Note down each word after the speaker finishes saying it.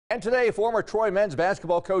And today, former Troy men's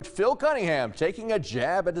basketball coach Phil Cunningham taking a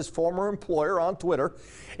jab at his former employer on Twitter.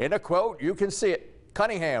 In a quote, you can see it.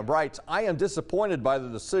 Cunningham writes, "I am disappointed by the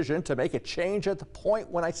decision to make a change at the point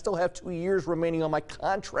when I still have 2 years remaining on my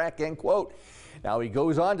contract," end quote. Now he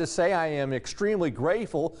goes on to say, "I am extremely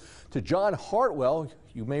grateful to John Hartwell,"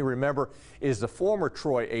 you may remember is the former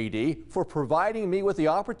Troy AD, "for providing me with the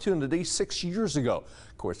opportunity 6 years ago."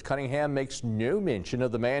 Of course, Cunningham makes no mention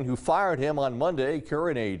of the man who fired him on Monday,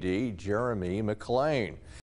 current AD Jeremy McClain.